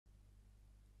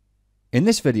In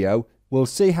this video, we'll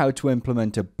see how to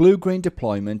implement a blue-green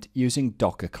deployment using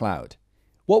Docker Cloud.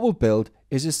 What we'll build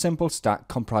is a simple stack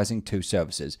comprising two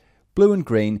services, blue and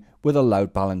green, with a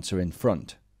load balancer in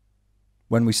front.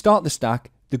 When we start the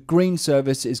stack, the green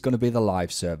service is going to be the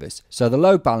live service, so the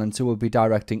load balancer will be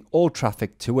directing all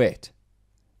traffic to it.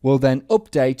 We'll then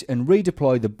update and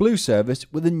redeploy the blue service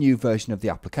with a new version of the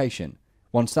application.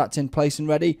 Once that's in place and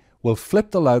ready, we'll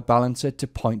flip the load balancer to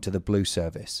point to the blue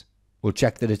service. We'll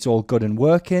check that it's all good and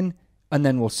working, and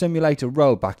then we'll simulate a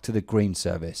rollback to the green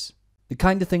service. The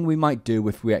kind of thing we might do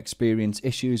if we experience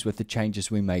issues with the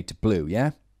changes we made to blue,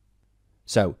 yeah?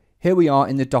 So, here we are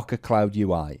in the Docker Cloud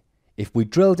UI. If we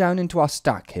drill down into our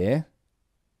stack here,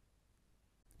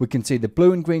 we can see the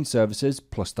blue and green services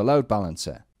plus the load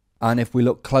balancer. And if we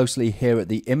look closely here at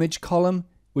the image column,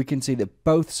 we can see that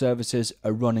both services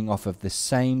are running off of the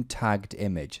same tagged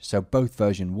image, so both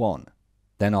version 1.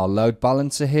 Then our load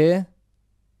balancer here,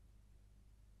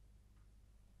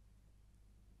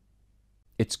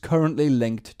 it's currently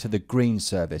linked to the green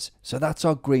service, so that's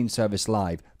our green service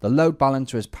live. The load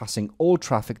balancer is passing all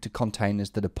traffic to containers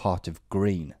that are part of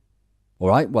green.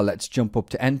 Alright, well let's jump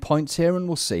up to endpoints here and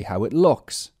we'll see how it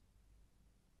looks.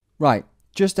 Right,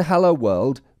 just a hello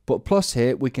world, but plus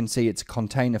here we can see it's a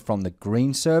container from the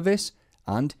green service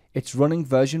and it's running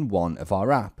version 1 of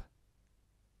our app.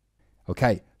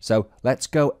 Okay, so let's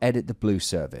go edit the blue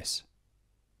service.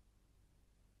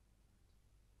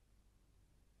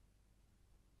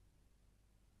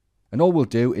 And all we'll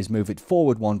do is move it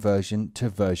forward one version to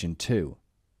version 2.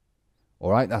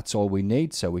 Alright, that's all we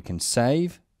need, so we can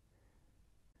save.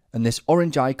 And this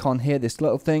orange icon here, this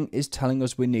little thing, is telling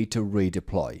us we need to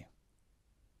redeploy.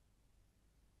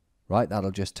 Right,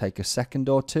 that'll just take a second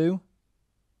or two.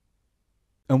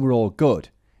 And we're all good.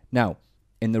 Now,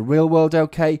 in the real world,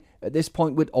 okay, at this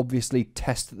point we'd obviously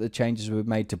test that the changes we've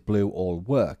made to blue all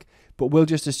work. But we'll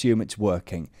just assume it's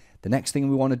working. The next thing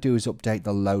we want to do is update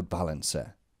the load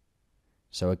balancer.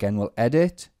 So again, we'll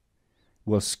edit.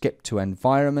 We'll skip to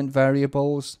environment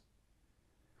variables.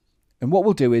 And what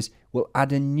we'll do is we'll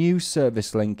add a new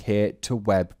service link here to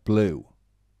WebBlue.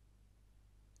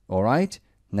 Alright,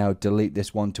 now delete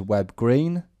this one to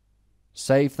WebGreen.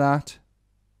 Save that.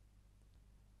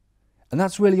 And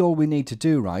that's really all we need to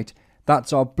do, right?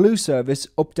 That's our blue service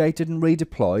updated and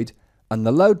redeployed, and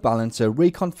the load balancer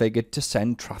reconfigured to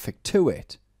send traffic to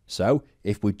it. So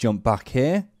if we jump back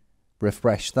here,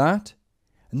 refresh that,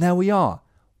 and there we are,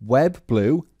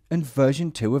 WebBlue and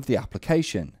version 2 of the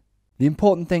application. The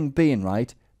important thing being,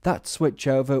 right, that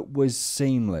switchover was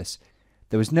seamless.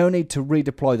 There was no need to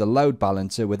redeploy the load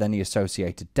balancer with any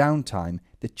associated downtime.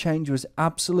 The change was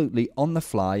absolutely on the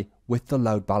fly with the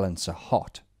load balancer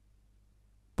hot.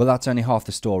 But that's only half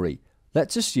the story.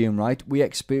 Let's assume, right, we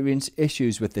experience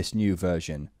issues with this new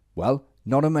version. Well,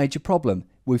 not a major problem.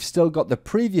 We've still got the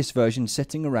previous version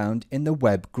sitting around in the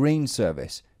WebGreen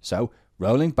service. So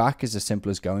rolling back is as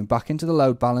simple as going back into the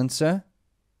load balancer,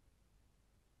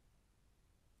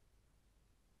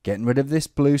 getting rid of this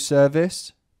blue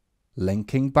service,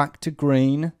 linking back to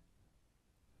green,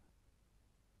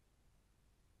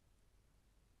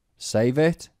 save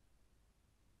it,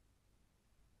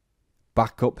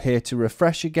 back up here to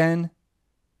refresh again,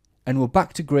 and we're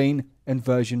back to green and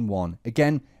version 1,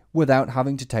 again without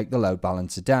having to take the load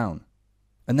balancer down.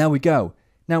 And there we go.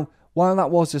 Now, while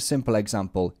that was a simple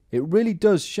example, it really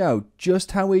does show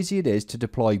just how easy it is to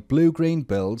deploy blue-green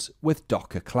builds with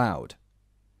Docker Cloud.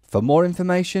 For more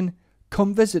information,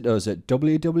 come visit us at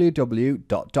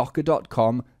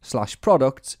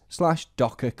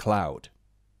www.docker.com/products/dockercloud.